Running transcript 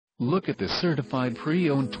Look at this certified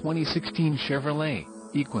pre-owned 2016 Chevrolet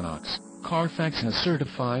Equinox. Carfax has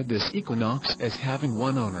certified this Equinox as having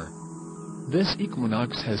one owner. This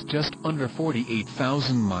Equinox has just under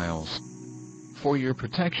 48,000 miles. For your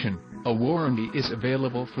protection, a warranty is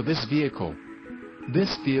available for this vehicle.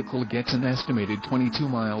 This vehicle gets an estimated 22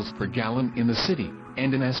 miles per gallon in the city,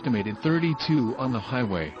 and an estimated 32 on the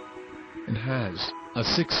highway. And has a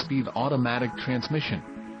 6-speed automatic transmission.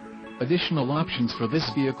 Additional options for this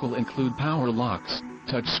vehicle include power locks,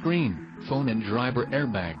 touchscreen, phone and driver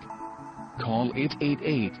airbag. Call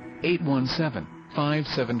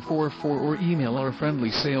 888-817-5744 or email our friendly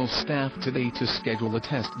sales staff today to schedule a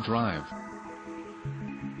test drive.